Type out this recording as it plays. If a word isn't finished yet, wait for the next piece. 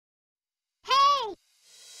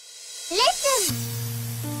Listen!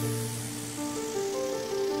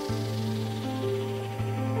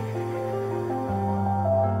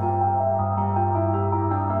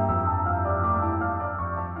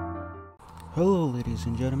 Hello ladies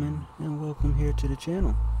and gentlemen, and welcome here to the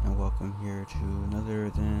channel, and welcome here to another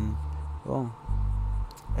than, well,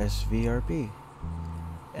 SVRP.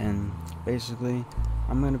 And basically,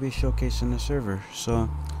 I'm going to be showcasing the server. So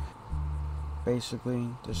basically,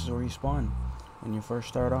 this is where you spawn when you first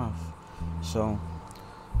start off. So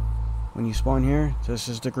when you spawn here, this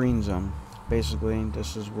is the green zone. Basically,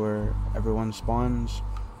 this is where everyone spawns.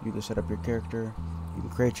 You can set up your character, you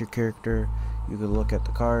can create your character, you can look at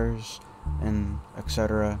the cars, and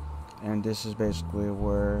etc. And this is basically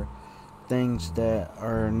where things that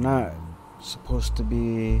are not supposed to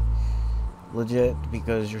be legit,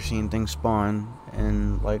 because you're seeing things spawn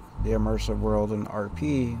in like the immersive world in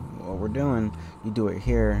RP, what we're doing, you do it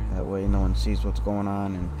here. That way no one sees what's going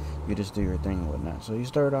on and you just do your thing and whatnot. So you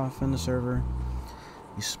start off in the server,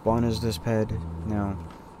 you spawn as this ped. Now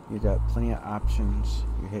you got plenty of options.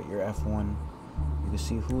 You hit your F1, you can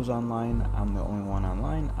see who's online. I'm the only one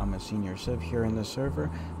online. I'm a senior civ here in the server,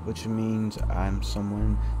 which means I'm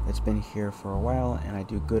someone that's been here for a while, and I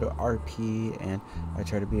do good RP, and I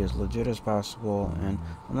try to be as legit as possible. And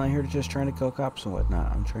I'm not here to just trying to kill cops and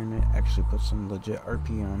whatnot. I'm trying to actually put some legit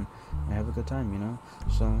RP on and have a good time, you know.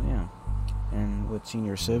 So yeah. And with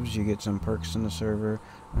senior civs, you get some perks in the server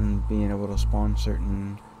and being able to spawn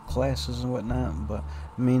certain classes and whatnot. But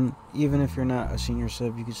I mean, even if you're not a senior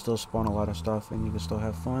civ, you can still spawn a lot of stuff and you can still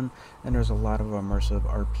have fun. And there's a lot of immersive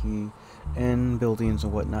RP and buildings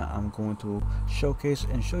and whatnot I'm going to showcase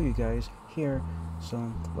and show you guys here.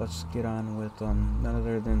 So let's get on with none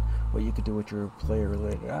other than what you could do with your player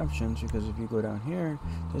related options, because if you go down here,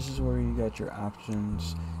 this is where you got your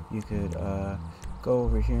options. You could go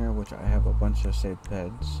over here, which I have a bunch of saved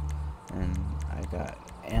pets, and I got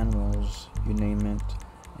animals, you name it,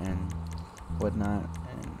 and whatnot.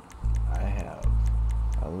 And I have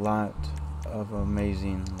a lot of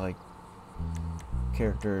amazing like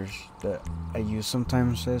characters that I use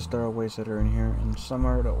sometimes as throwaways that are in here, and some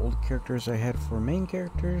are the old characters I had for main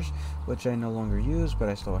characters, which I no longer use, but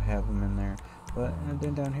I still have them in there. But and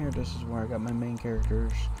then down here, this is where I got my main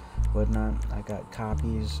characters, whatnot. I got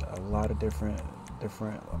copies, a lot of different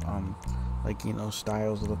like, you know,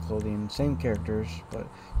 styles of the clothing, same characters, but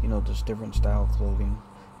you know, just different style of clothing.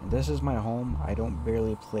 And this is my home. I don't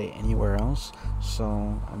barely play anywhere else,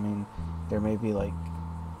 so I mean, there may be like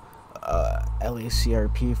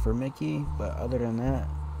LACRP for Mickey, but other than that,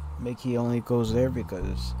 Mickey only goes there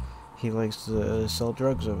because he likes to sell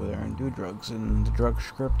drugs over there and do drugs, and the drug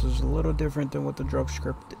script is a little different than what the drug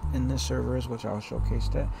script in this server is, which I'll showcase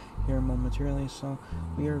that here momentarily. So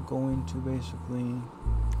we are going to basically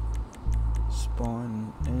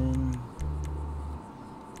spawn in,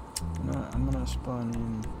 you know, I'm gonna spawn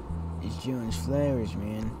in these Jones Flowers,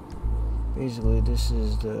 man. Basically, this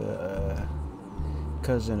is the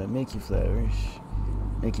cousin of Mickey Flowers.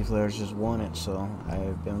 Mickey Flowers just won it, so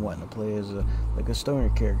I've been wanting to play as a stoner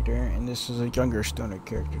character, and this is a younger stoner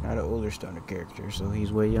character, not an older stoner character, so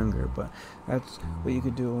he's way younger. But that's what you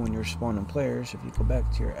could do when you're spawning players. If you go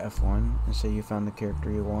back to your F1 and say you found the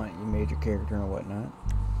character you want, you made your character and whatnot,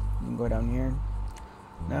 you can go down here.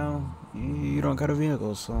 Now you don't got a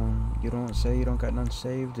vehicle, so you don't say you don't got none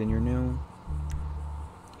saved and you're new.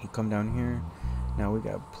 You come down here. Now we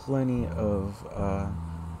got plenty of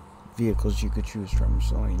vehicles you could choose from,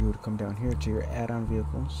 so you would come down here to your add-on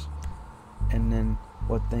vehicles. And then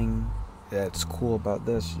what thing that's cool about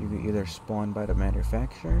this, you could either spawn by the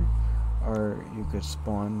manufacturer or you could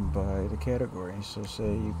spawn by the category. So say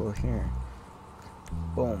you go here,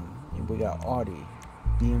 boom, we got Audi,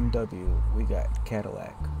 BMW, we got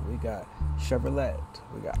Cadillac, we got Chevrolet,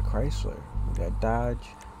 we got Chrysler, we got Dodge,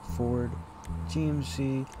 Ford,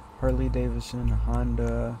 GMC, Harley Davidson,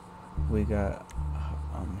 Honda, we got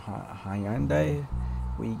Hyundai,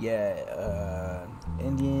 we got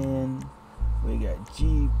Indian, we got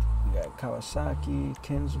Jeep, we got Kawasaki,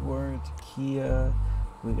 Kensworth, Kia,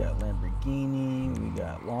 we got Lamborghini, we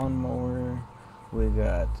got Lawnmower, we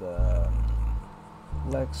got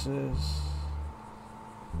Lexus,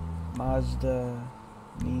 Mazda,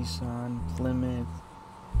 Nissan, Plymouth,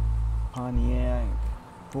 Pontiac,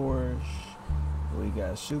 Porsche, we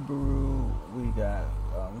got Subaru, we got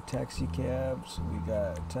taxi cabs, we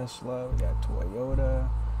got Tesla, we got Toyota,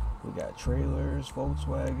 we got trailers,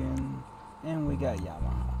 Volkswagen, and we got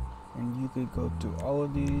Yamaha. And you could go through all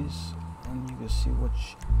of these and you can see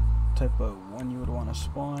which type of one you would want to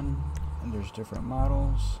spawn, and there's different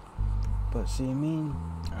models. But see me,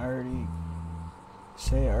 I already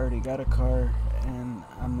say I already got a car and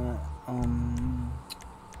I'm not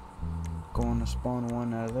going to spawn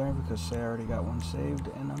one out of there, because say I already got one saved,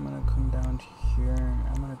 and I'm gonna come down here.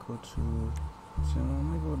 I'm gonna go to, so let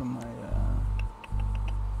me go to my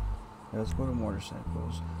let's go to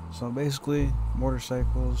motorcycles. So basically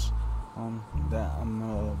motorcycles that I'm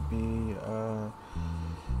gonna be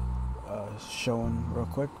showing real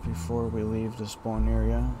quick before we leave the spawn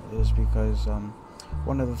area is because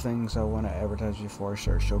one of the things I want to advertise before I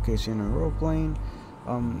start showcasing and role-playing,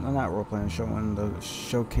 not role-playing,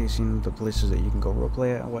 showcasing the places that you can go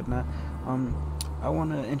role-play at and whatnot, I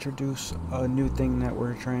want to introduce a new thing that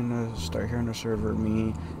we're trying to start here on the server,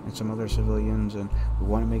 me and some other civilians, and we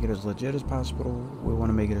want to make it as legit as possible. We want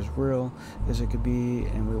to make it as real as it could be,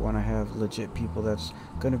 and we want to have legit people that's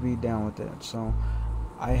going to be down with it. So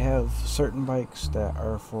I have certain bikes that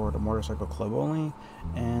are for the motorcycle club only,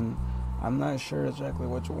 and I'm not sure exactly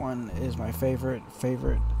which one is my favorite.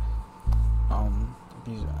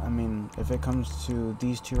 I mean, if it comes to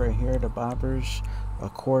these two right here, the bobbers,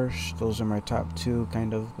 of course, those are my top two,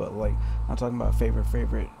 kind of. But like, I'm talking about favorite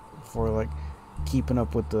for like keeping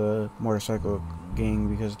up with the motorcycle gang,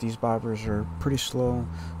 because these bobbers are pretty slow.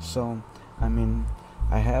 So, I mean,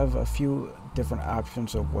 I have a few different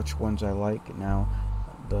options of which ones I like now.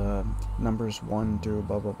 The numbers 1 through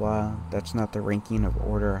blah blah blah, that's not the ranking of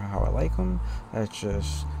order how I like them, that's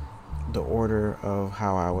just the order of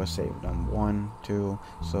how I would save them, 1, 2,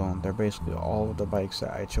 so they're basically all of the bikes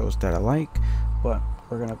that I chose that I like. But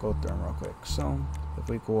we're gonna go through them real quick. So if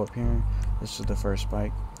we go up here, this is the first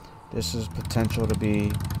bike. This is potential to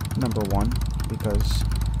be number 1 because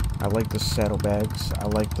I like the saddlebags, I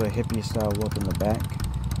like the hippie style look in the back,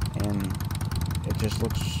 and it just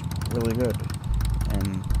looks really good.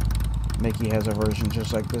 And Mickey has a version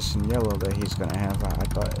just like this in yellow that he's gonna have. I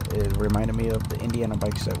thought it reminded me of the Indiana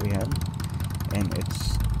bikes that we had, and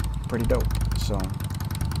it's pretty dope. So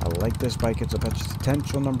I like this bike. It's a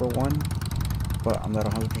potential number 1, but I'm not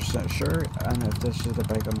 100% sure on if this is the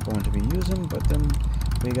bike I'm going to be using. But then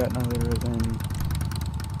we got another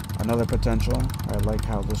potential. I like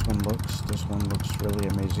how this one looks. This one looks really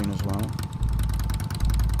amazing as well,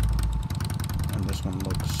 and this one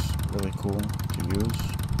looks really cool to use,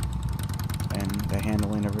 and the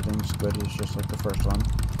handling, everything's good. It's just like the first one.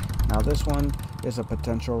 Now this one is a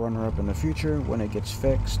potential runner-up in the future when it gets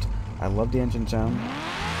fixed. I love the engine sound,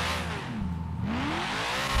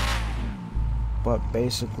 but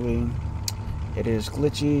basically it is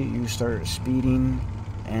glitchy. You start speeding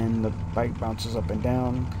and the bike bounces up and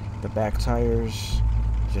down, the back tires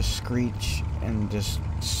just screech and just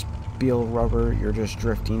speel rubber, you're just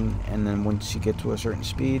drifting, and then once you get to a certain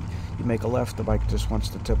speed, you make a left, the bike just wants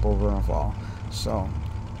to tip over and fall. So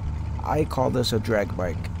I call this a drag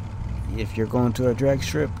bike. If you're going to a drag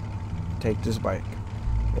strip, take this bike.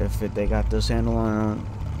 If they got this handle on,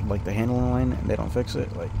 like the handling line, and they don't fix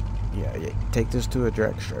it, like, yeah, take this to a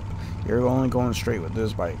drag strip. You're only going straight with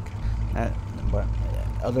this bike. But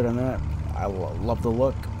other than that, I love the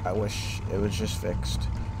look. I wish it was just fixed,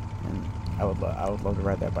 and I would love to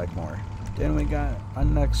ride that bike more. Then we got a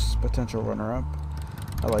next potential runner-up.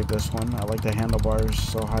 I like this one. I like the handlebars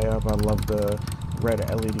so high up. I love the red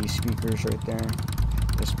LED speakers right there.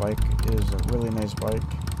 This bike is a really nice bike,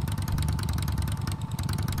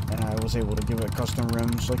 and I was able to give it custom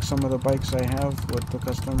rims, like some of the bikes I have with the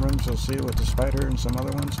custom rims. You'll see with the Spider and some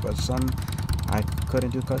other ones, but some I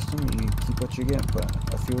couldn't do custom. You keep what you get,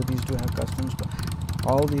 but a few of these do have customs. But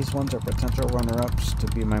all these ones are potential runner-ups to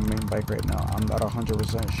be my main bike right now. I'm not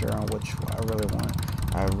 100% sure on which I really want.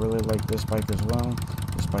 I really like this bike as well.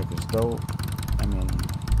 This bike is dope. I mean,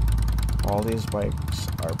 all these bikes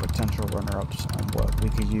are potential runner-ups on what we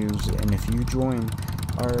could use. And if you join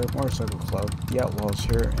our motorcycle club, the Outlaws,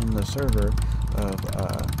 here in the server of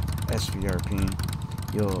SVRP,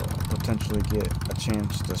 you'll potentially get a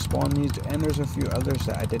chance to spawn these. And there's a few others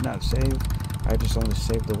that I did not save. I just only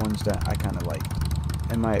saved the ones that I kind of liked,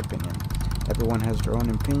 in my opinion. Everyone has their own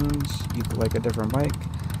opinions. You could like a different bike,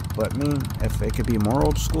 but me, if it could be more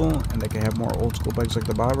old school and they could have more old school bikes like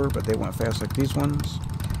the Bobber, but they went fast like these ones,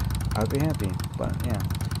 I'd be happy. But yeah,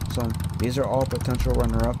 so these are all potential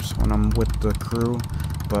runner-ups when I'm with the crew,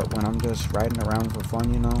 but when I'm just riding around for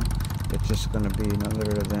fun, you know, it's just gonna be none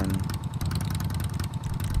other than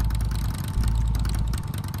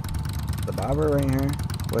the Bobber right here,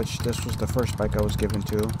 which this was the first bike I was given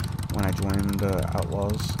to when I joined the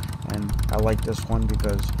Outlaws, and I like this one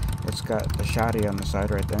because it's got the shoddy on the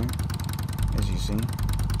side right there, as you see.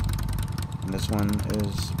 And this one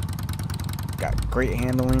is got great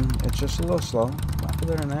handling. It's just a little slow, but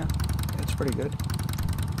other than that, it's pretty good.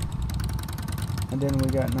 And then we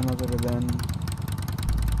got none other than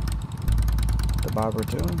the bobber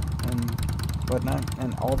too, and whatnot.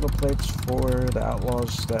 And all the plates for the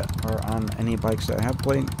Outlaws that are on any bikes that I have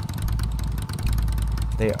plate,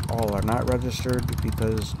 they all are not registered,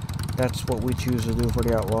 because that's what we choose to do for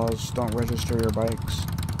the Outlaws. Don't register your bikes.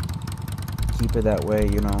 Keep it that way,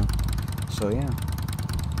 you know. So yeah.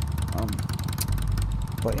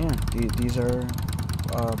 But yeah, these are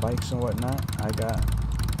bikes and whatnot. I got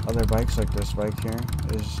other bikes, like this bike here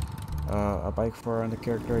is a bike for the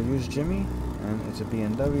character I use, Jimmy, and it's a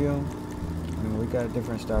BMW. And we got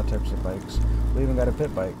different style types of bikes. We even got a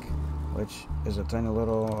pit bike, which is a tiny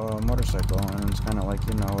little motorcycle, and it's kind of like,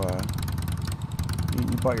 you know,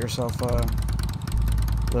 you bought yourself a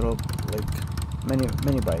little like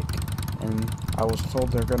mini bike, and I was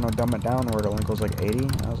told they're gonna dumb it down where it only goes like 80.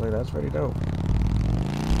 I was like, that's pretty dope.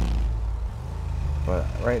 But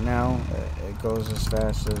right now it goes as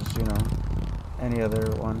fast as, you know, any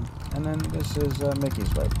other one. And then this is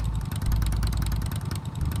Mickey's bike,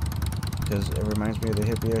 because it reminds me of the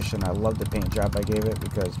hippie-ish, and I love the paint job I gave it,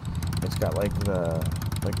 because it's got like the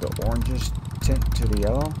orangish tint to the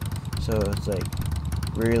yellow, so it's like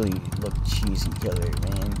really look cheesy color,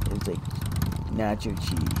 man. It's like nacho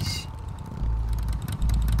cheese.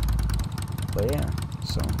 But yeah,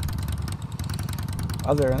 so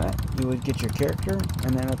other than that, you would get your character,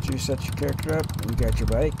 and then after you set your character up, you got your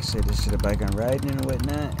bike, say this is the bike I'm riding and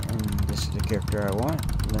whatnot, and this is the character I want,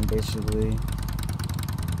 and then basically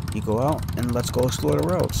you go out and let's go explore the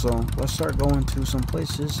world. So let's start going to some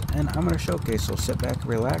places, and I'm going to showcase, so sit back,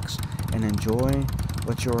 relax, and enjoy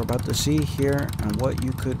what you're about to see here, and what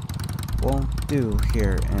you could, well, do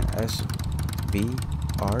here in SVRP.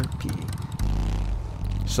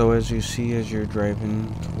 So as you see, as you're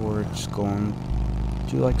driving towards going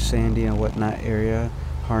to like Sandy and whatnot area,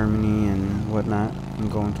 Harmony and whatnot,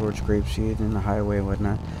 and going towards Grapeseed and the highway and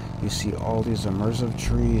whatnot, you see all these immersive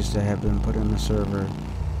trees that have been put in the server,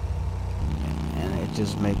 and it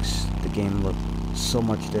just makes the game look so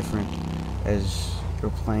much different as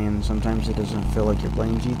you're playing. Sometimes it doesn't feel like you're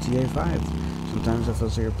playing GTA 5. Sometimes it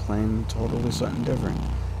feels like you're playing totally something different,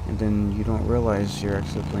 and then you don't realize you're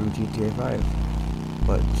actually playing GTA 5.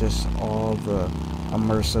 But just all the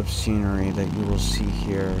immersive scenery that you will see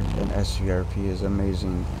here in SVRP is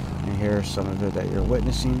amazing, and here are some of it that you're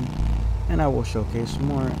witnessing, and I will showcase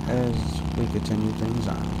more as we continue things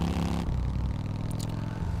on.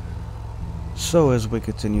 So as we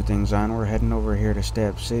continue things on, we're heading over here to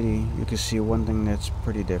Stab City. You can see one thing that's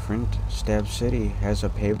pretty different. Stab City has a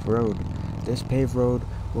paved road. This paved road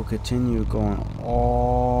will continue going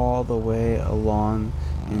all the way along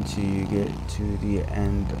until you get to the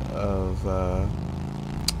end of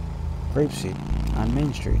Grapeseed on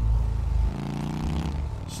Main Street.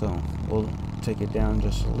 So we'll take it down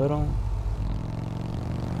just a little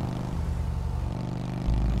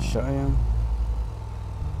and show you.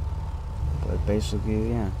 But basically,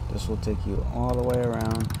 yeah, this will take you all the way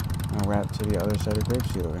around and wrap to the other side of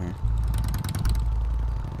Grapeseed over here.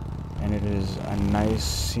 And it is a nice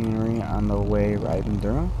scenery on the way riding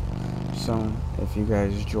through. So if you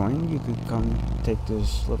guys join, you could come take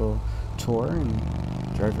this little tour and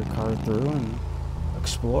drive your car through and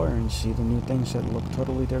explore and see the new things that look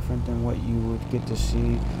totally different than what you would get to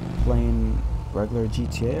see playing regular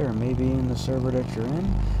GTA, or maybe in the server that you're in,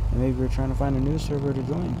 and maybe you're trying to find a new server to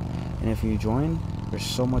join. And if you join, there's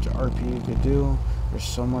so much RP you could do. There's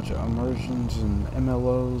so much immersions and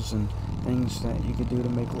MLOs and things that you could do to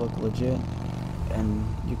make it look legit, and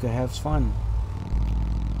you could have fun.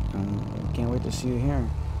 And I can't wait to see you here.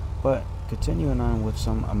 But continuing on with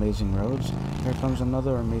some amazing roads, here comes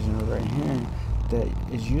another amazing road right here that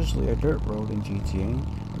is usually a dirt road in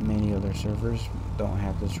GTA. Many other servers don't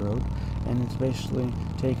have this road, and it's basically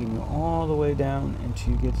taking you all the way down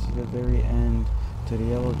until you get to the very end, to the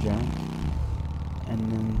Yellow Jack,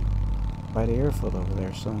 and then by the airfield over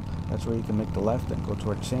there. So that's where you can make the left and go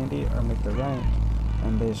towards Sandy, or make the right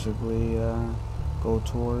and basically go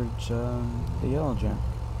towards the Yellow Jack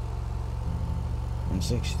and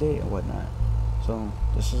 68 and whatnot. So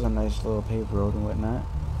this is a nice little paved road and whatnot,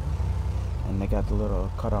 and they got the little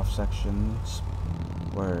cutoff sections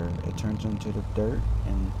where it turns into the dirt,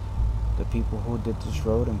 and the people who did this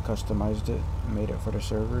road and customized it, made it for the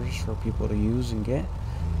servers for people to use and get.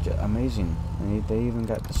 Amazing. And they even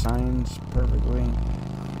got the signs perfectly.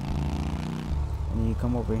 And you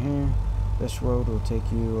come over here, this road will take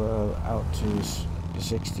you out to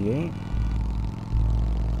 68.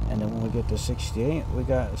 And then when we get to 68, we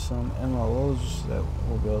got some MLOs that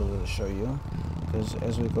we'll be able to show you. Because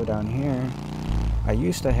as we go down here, I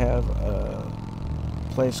used to have a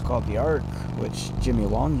place called the Ark, which Jimmy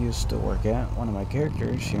Long used to work at, one of my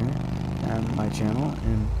characters here on my channel,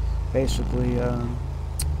 and basically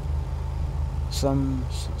some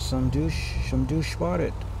douche bought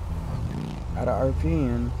it out of RP,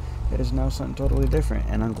 and it is now something totally different.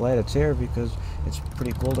 And I'm glad it's here because it's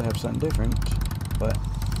pretty cool to have something different. But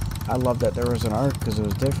I love that there was an arc because it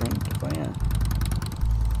was different. But yeah.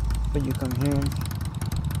 But you come here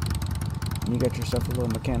and you get yourself a little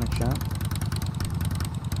mechanic shop.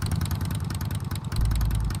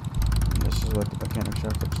 And this is what the mechanic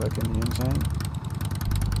shop looks like in the inside.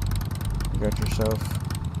 You got yourself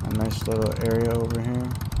a nice little area over here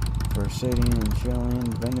for sitting and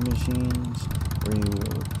chilling, vending machines where you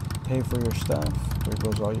pay for your stuff. There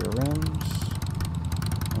goes all your rims.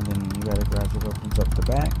 And then you got a garage that opens up the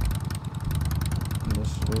back. And this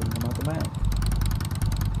is where you come out the back.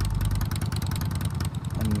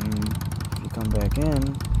 And if you come back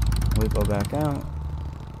in, we go back out,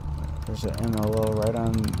 there's an MLO right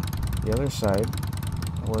on the other side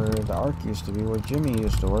where the arc used to be, where Jimmy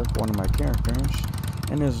used to work, one of my characters,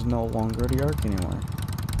 and is no longer the arc anymore.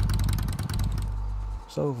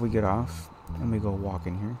 So if we get off and we go walk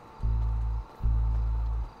in here,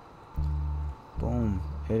 boom,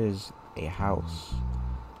 it is a house.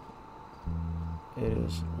 It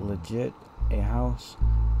is legit a house,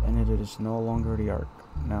 and it is no longer the arc.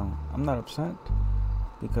 Now, I'm not upset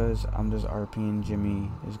because I'm just RPing.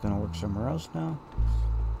 Jimmy is gonna work somewhere else now.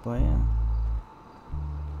 But yeah,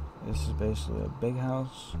 this is basically a big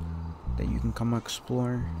house that you can come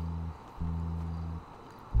explore,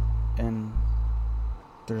 and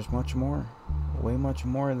there's much more, way much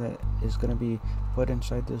more that is gonna be put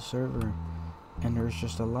inside this server, and there's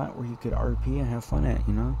just a lot where you could RP and have fun at,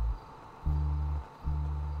 you know?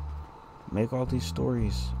 Make all these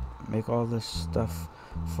stories, make all this stuff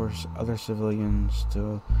for other civilians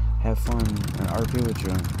to have fun and RP with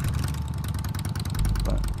you.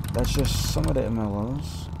 But that's just some of the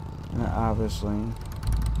MLOs. And obviously,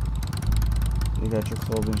 you got your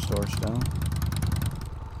clothing store still.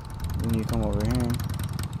 Then you come over here,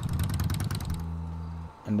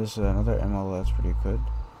 and this is another MLO that's pretty good,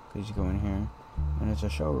 because you go in here, and it's a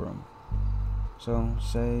showroom. So,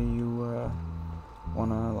 say you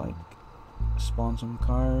wanna like spawn some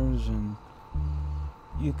cars, and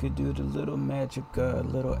you could do the little magic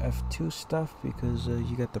little F2 stuff because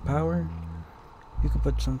you got the power. You could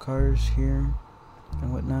put some cars here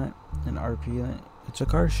and whatnot and RP it. It's a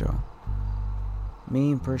car show.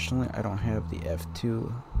 Me personally, I don't have the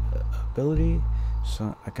F2 ability,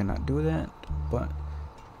 so I cannot do that, but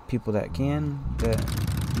people that can, that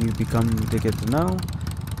you become to get to know,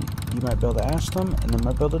 you might be able to ask them, and they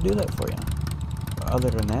might be able to do that for you. But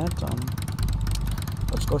other than that,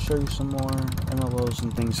 let's go show you some more MLOs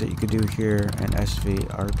and things that you could do here in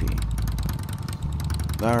SVRP.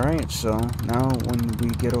 Alright, so now when we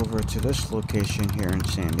get over to this location here in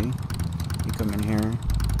Sandy, you come in here,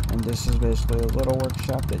 and this is basically a little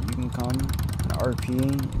workshop that you can come and RP,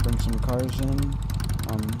 bring some cars in,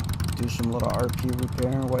 do some little RP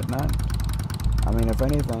repair and whatnot. I mean, if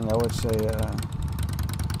anything, I would say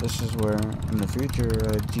this is where in the future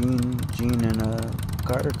Gene and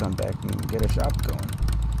Carter come back and get a shop going.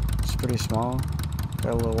 It's pretty small,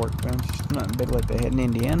 got a little workbench, it's nothing big like they had in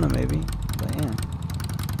Indiana maybe, but yeah.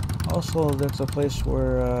 Also, that's a place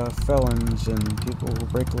where felons and people who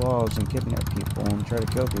break laws and kidnap people and try to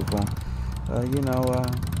kill people,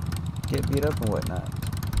 get beat up and whatnot.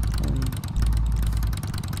 And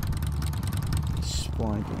just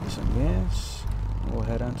want to give me some gas, and we'll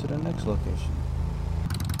head on to the next location.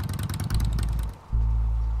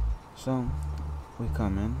 So, we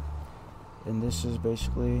come in, and this is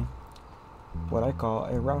basically what I call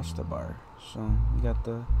a Rasta bar. So, you got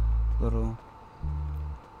the little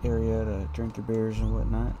area to drink your beers and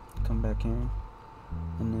whatnot. Come back here,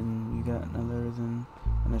 and then you got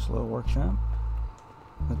a nice little workshop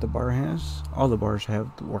that the bar has. All the bars have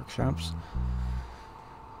the workshops.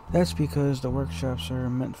 That's because the workshops are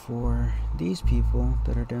meant for these people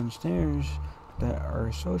that are downstairs that are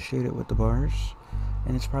associated with the bars,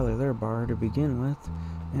 and it's probably their bar to begin with,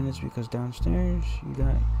 and it's because downstairs you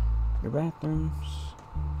got your bathrooms,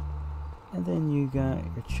 and then you got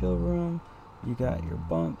your chill room, you got your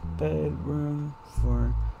bunk bed room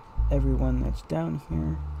for everyone that's down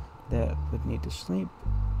here that would need to sleep,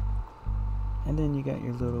 and then you got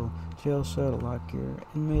your little jail cell to lock your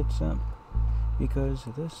inmates up, because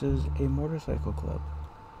this is a motorcycle club.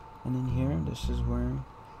 And in here, this is where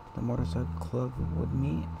the motorcycle club would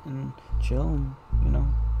meet and chill and,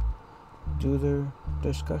 do their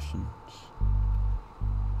discussions.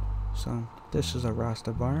 So this is a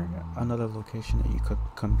Rasta bar, another location that you could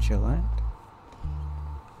come chill at.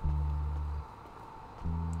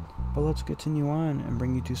 But let's continue on and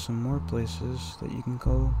bring you to some more places that you can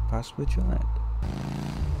go possibly chill at.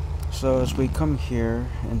 So as we come here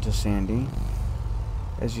into Sandy,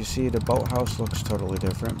 as you see, the boathouse looks totally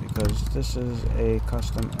different because this is a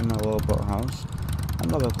custom MLO boathouse.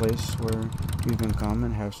 Another place where you can come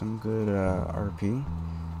and have some good RP.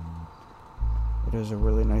 It is a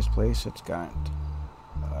really nice place. It's got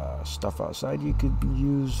stuff outside you could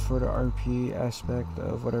use for the RP aspect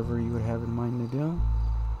of whatever you would have in mind to do.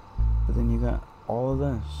 But then you got all of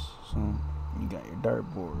this. So you got your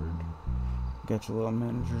dartboard, you got your little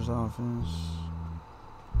manager's office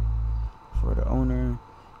for the owner,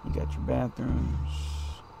 you got your bathrooms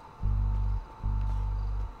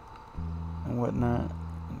and whatnot,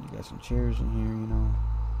 and you got some chairs in here, you know.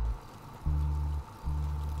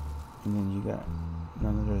 And then you got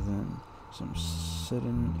none other than some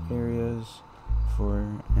sitting areas for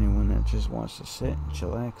anyone that just wants to sit and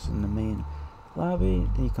chillax in the main lobby.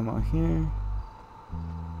 Then you come out here,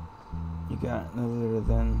 you got none other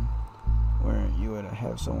than where you would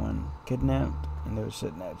have someone kidnapped and they would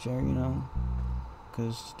sit in that chair, you know,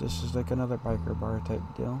 because this is like another biker bar type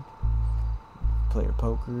deal. Play your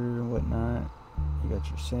poker and whatnot. You got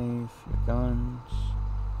your safe, your guns.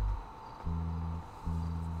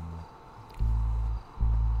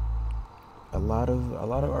 A lot of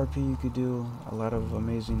RP you could do, a lot of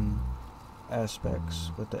amazing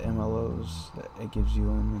aspects with the MLOs that it gives you,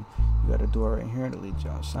 and you got a door right here that leads you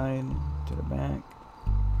outside to the back.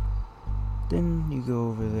 Then you go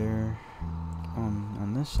over there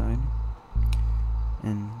on this side,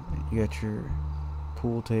 and you got your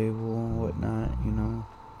pool table and whatnot, you know.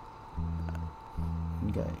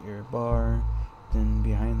 You got your bar. Then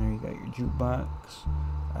behind there you got your jukebox,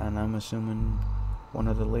 and I'm assuming one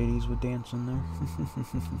of the ladies would dance in there.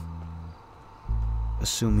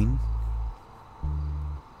 Assuming.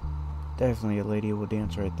 Definitely a lady will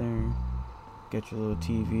dance right there. Get your little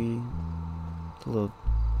TV. It's a little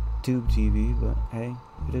tube TV, but hey,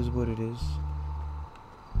 it is what it is.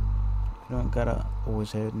 You don't gotta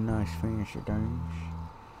always have nice furniture, darn.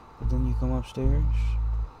 But then you come upstairs.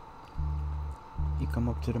 You come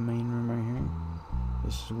up to the main room right here.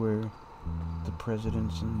 This is where the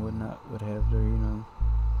presidents and whatnot would have their, you know,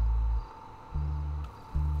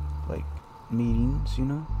 like meetings, you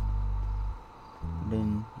know. And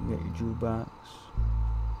then you got your jukebox.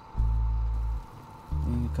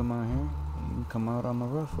 And you come out here, you can come out on the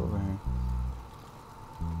roof over here.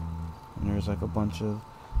 And there's like a bunch of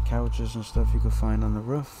couches and stuff you can find on the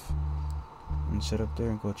roof and sit up there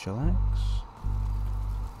and go chillax.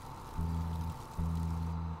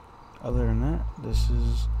 Other than that, this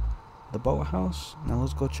is the boathouse. Now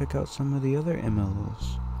let's go check out some of the other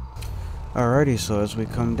MLOs. Alrighty, so as we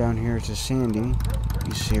come down here to Sandy,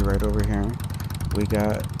 you see right over here, we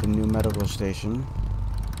got the new medical station.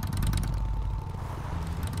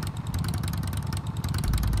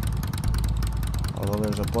 Although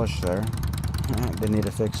there's a bush there. They need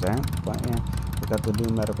to fix that. But yeah, we got the new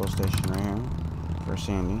medical station right here for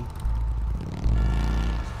Sandy.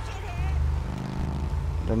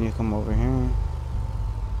 Then you come over here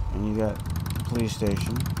and you got the police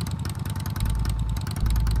station,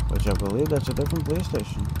 which I believe that's a different police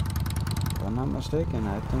station. If I'm not mistaken,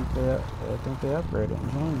 I think they upgraded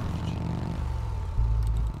and changed.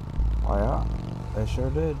 Oh yeah, they sure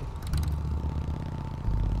did.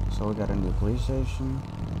 So we got a new police station,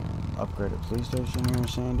 upgraded police station here in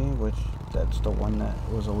Sandy, which that's the one that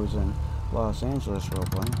was always in Los Angeles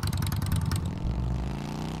roleplay.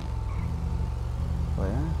 But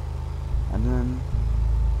yeah, and then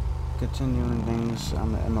continuing things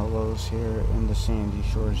on the MLOs here in the Sandy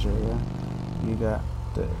Shores area, you got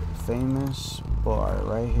the famous bar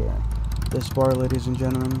right here. This bar, ladies and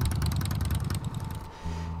gentlemen,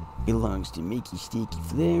 belongs to Mickey Sticky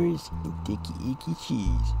Flowers and Dicky Icky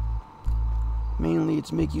Cheese. Mainly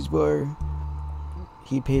it's Mickey's bar.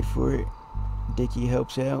 He paid for it. Dicky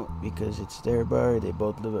helps out because it's their bar. They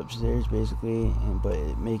both live upstairs basically,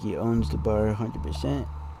 but Mickey owns the bar 100%.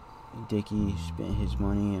 Dicky spent his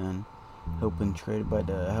money on helping try to buy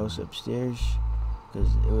the house upstairs because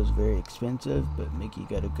it was very expensive, but Mickey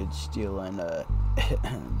got a good steal on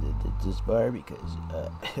this bar because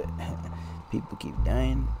people keep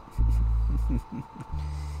dying.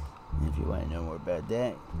 If you want to know more about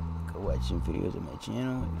that, go watch some videos on my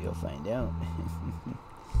channel. You'll find out.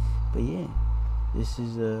 But yeah, this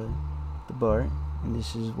is the bar, and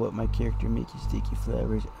this is what my character Mickey Sticky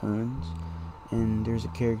Flowers owns. And there's a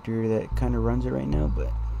character that kind of runs it right now,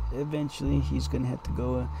 but eventually he's gonna have to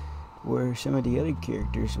go where some of the other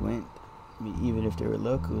characters went. I mean, even if they were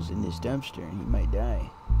locals in this dumpster, he might die.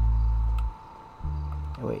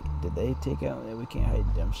 Wait, did they take out that we can't hide in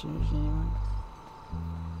dumpsters anymore?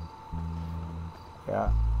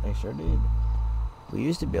 Yeah, they sure did. We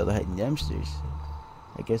used to be able to hide in dumpsters.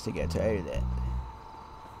 I guess they got tired of that.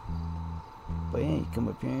 But yeah, you come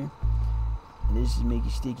up here. And this is Mickey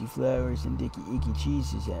Sticky Flowers and Dickie Icky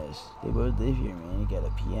Cheese's house. They both live here, man. You got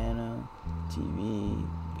a piano, TV,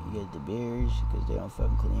 you got the beers, because they don't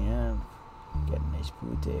fucking clean up. You got a nice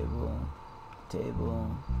pool table,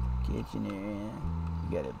 kitchen area.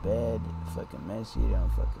 You got a bed, fucking messy, they don't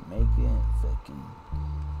fucking make it. Fucking,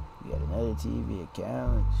 you got another TV, a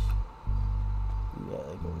couch. You got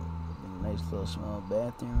like a nice little small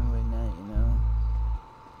bathroom and whatnot, you know.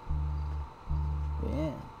 But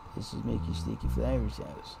yeah, this is Mickey Sticky Flowers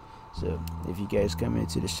house. So if you guys come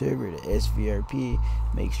into the server, the SVRP,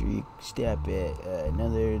 make sure you stop at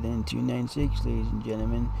another than 296, ladies and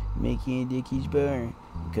gentlemen, Mickey and Dickie's bar.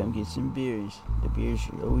 Come get some beers. The beers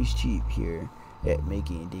are always cheap here at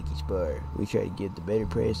Mickey and Dickie's bar. We try to get the better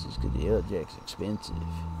prices because the L-Jack's expensive.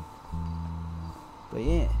 But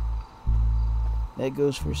yeah, that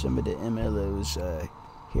goes for some of the MLOs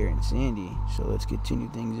here in Sandy. So let's continue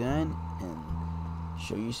things on and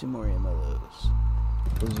show you some more MLOs.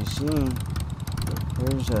 As you see,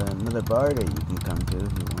 there's another bar that you can come to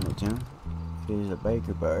if you wanted to. It is a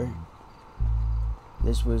biker bar.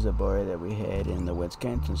 This was a bar that we had in the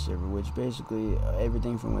Wisconsin server, which basically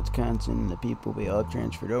everything from Wisconsin, the people, we all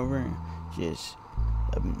transferred over. Just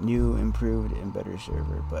a new, improved, and better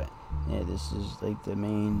server. But yeah, this is like the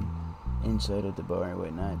main inside of the bar and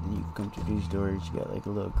whatnot. Then you can come to these doors. You got like a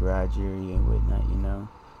little garage area and whatnot, you know.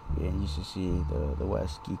 Yeah, and you should see the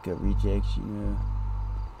West Geeka rejects, you know.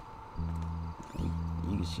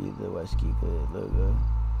 You can see the West Geeka logo.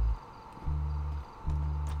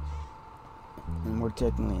 And we're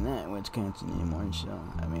technically not in Wisconsin anymore, so,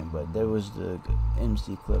 I mean, but there was the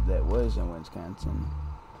MC club that was in Wisconsin.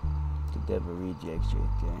 The Devil Rejects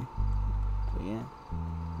right there. But yeah,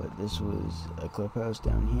 but this was a clubhouse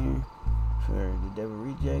down here for the Devil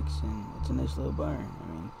Rejects, and it's a nice little bar.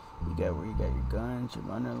 I mean, you got where you got your guns, your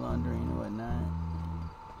runner laundering and whatnot.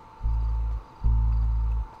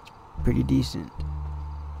 It's pretty decent.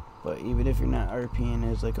 But even if you're not RPing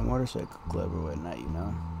as like a motorcycle club or whatnot, you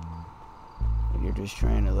know, if you're just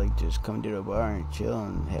trying to like just come to the bar and chill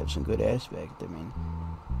and have some good aspect, I mean,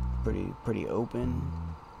 pretty open.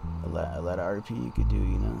 A lot of RP you could do,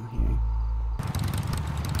 you know, here.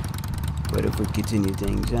 But if we continue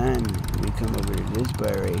things on, we come over to this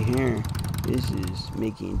bar right here. This is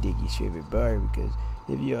Mickey and Dickie's favorite bar, because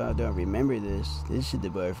if you all don't remember this is the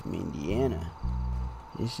bar from Indiana.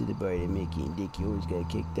 This is the bar that Mickey and Dickie always got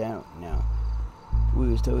kicked out. Now, we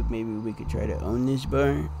was told maybe we could try to own this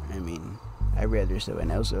bar. I mean, I'd rather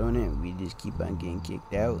someone else own it. We just keep on getting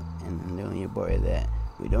kicked out, and the only bar that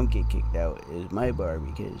we don't get kicked out is my bar,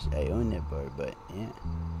 because I own that bar. But yeah,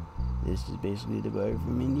 this is basically the bar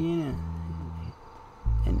from Indiana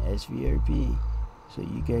and SVRP. So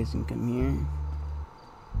you guys can come here,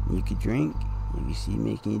 you can drink, you can see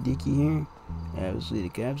Mickey and Dickie here. Obviously the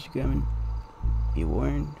cops are coming. Be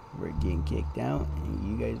warned, we're getting kicked out, and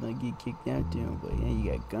you guys might get kicked out too. But yeah,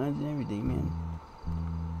 you got guns and everything, man.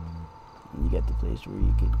 And you got the place where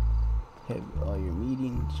you could have all your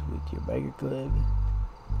meetings with your biker club.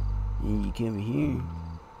 And you come here,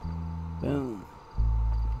 boom,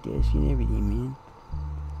 desk and everything, man.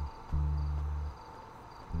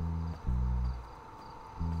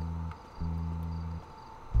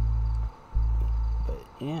 But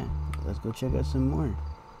yeah, let's go check out some more,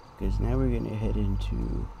 because now we're gonna head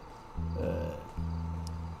into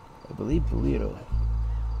I believe Toledo.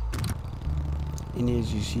 And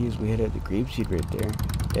as you see, as we head out the Grapeseed right there,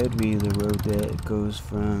 that would be the road that goes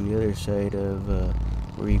from the other side of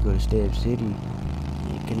where you go to Stab City.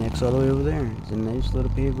 It connects all the way over there. It's a nice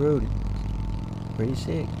little paved road. It's pretty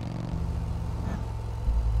sick.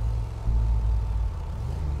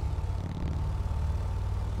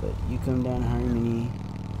 But you come down Harmony,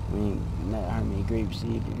 I mean, not Harmony,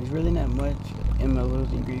 Grapeseed. There's really not much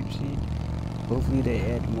MLOs in Grapeseed. Hopefully they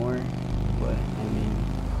add more, but I mean,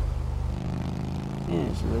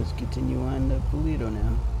 yeah, so let's continue on to Toledo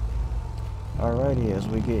now. Alrighty, as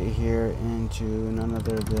we get here into none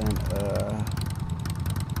other than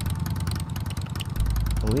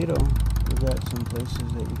Toledo, we got some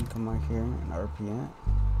places that you can come out here and RP at.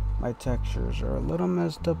 My textures are a little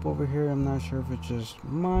messed up over here. I'm not sure if it's just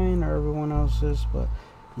mine or everyone else's, but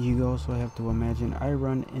you also have to imagine I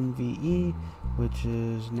run NVE, which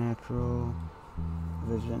is Natural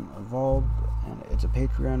Vision Evolved, and it's a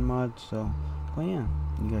Patreon mod. So, but yeah,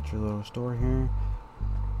 you got your little store here.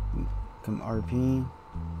 Come RP,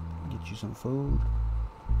 get you some food.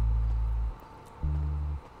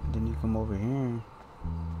 Then you come over here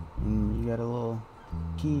and you got a little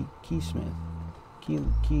keysmith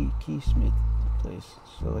place,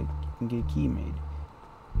 so like you can get a key made.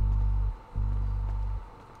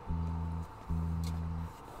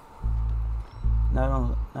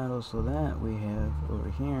 Not also that, we have over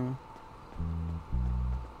here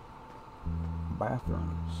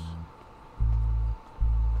bathrooms.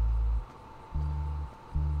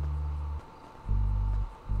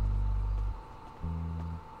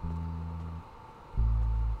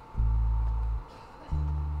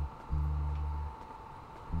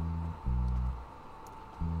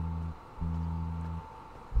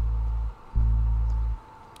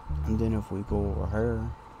 And then if we go over here,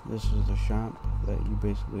 this is the shop that you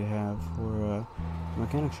basically have for a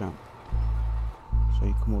mechanic shop. So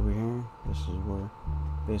you come over here, this is where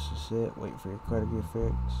basically sit, wait for your car to get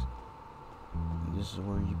fixed. And this is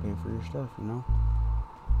where you pay for your stuff, you know?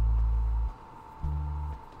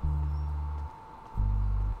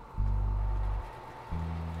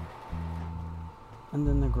 And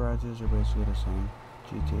then the garages are basically the same,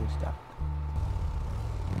 GTA style.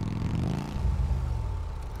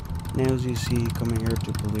 Now as you see, coming here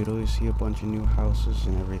to Toledo, you see a bunch of new houses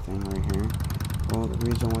and everything right here. Well, the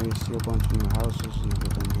reason why you see a bunch of new houses and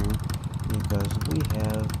everything here is because we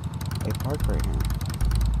have a park right here.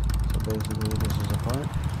 So basically this is a park,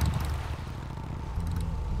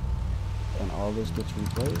 and all this gets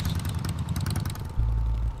replaced,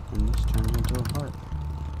 and this turns into a park.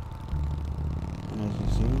 And as you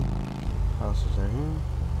see, houses are here.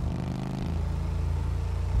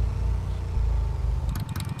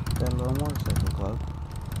 Got a little motorcycle club.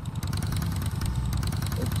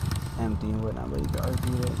 It's empty and whatnot, but you can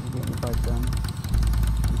argue that you get your bike done.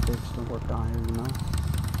 You fix the work down here, you know.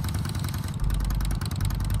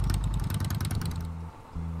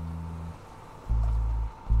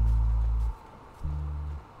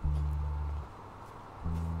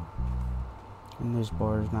 And this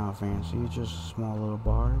bar is not fancy, it's just a small little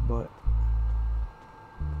bar, but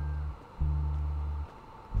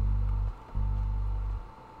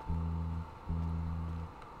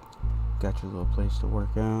got your little place to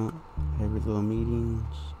work out, have your little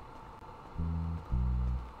meetings.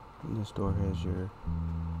 And this door has your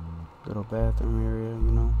little bathroom area,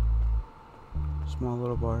 you know. Small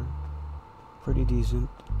little bar. Pretty decent.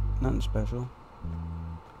 Nothing special.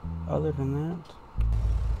 Other than that.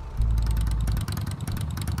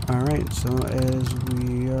 Alright, so as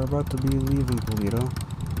we are about to be leaving Toledo,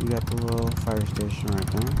 you got the little fire station right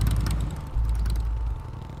there.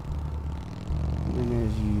 And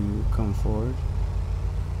as you come forward,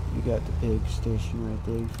 you got the pig station right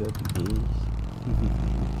there. You fill up the pigs.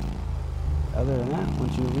 Other than that,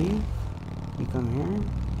 once you leave, you come here,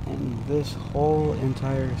 and this whole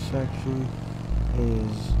entire section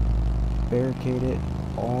is barricaded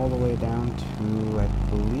all the way down to, I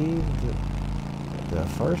believe, the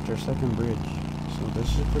first or second bridge. So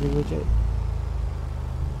this is pretty legit.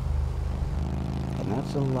 And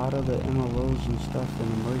that's a lot of the MLOs and stuff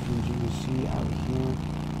and immersions you can see out here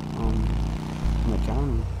in the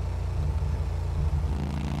county.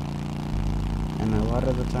 And a lot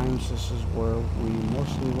of the times this is where we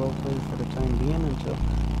mostly roleplay for the time being until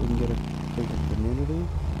we can get a bigger community.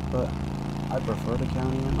 But I prefer the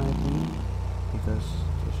county in my opinion, because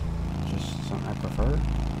it's just something I prefer.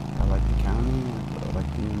 I like the county, I like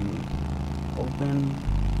being open.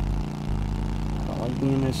 I like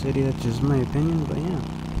being in a city, that's just my opinion, but yeah.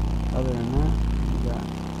 Other than that, you got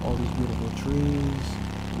all these beautiful trees,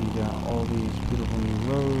 you got all these beautiful new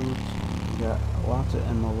roads, you got lots of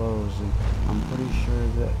MLOs, and I'm pretty sure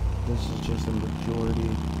that this is just a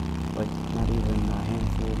majority, like not even a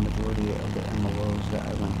handful, majority of the MLOs that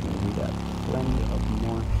I went through. We got plenty of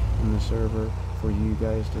more in the server for you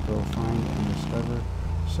guys to go find and discover.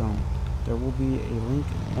 So there will be a link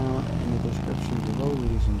down in the description below,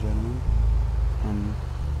 ladies and gentlemen. And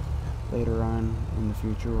later on in the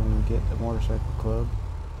future, when we get the motorcycle club,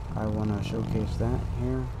 I want to showcase that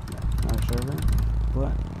here in our server.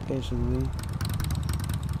 But basically,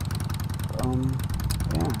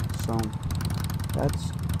 yeah, so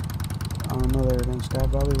that's another than Scott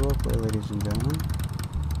Valley Roleplay, ladies and gentlemen.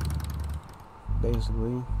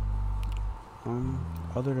 Basically,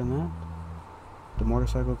 other than that, the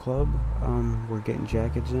motorcycle club, we're getting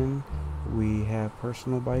jackets in. We have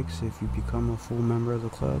personal bikes if you become a full member of the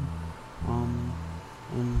club,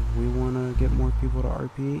 and we want to get more people to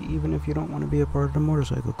RP, even if you don't want to be a part of the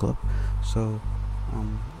motorcycle club. So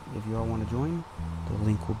if you all want to join, the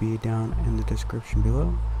link will be down in the description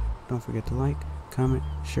below. Don't forget to like, comment,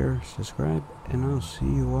 share, subscribe, and I'll see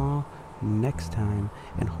you all next time,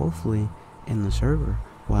 and hopefully in the server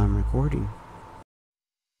while I'm recording.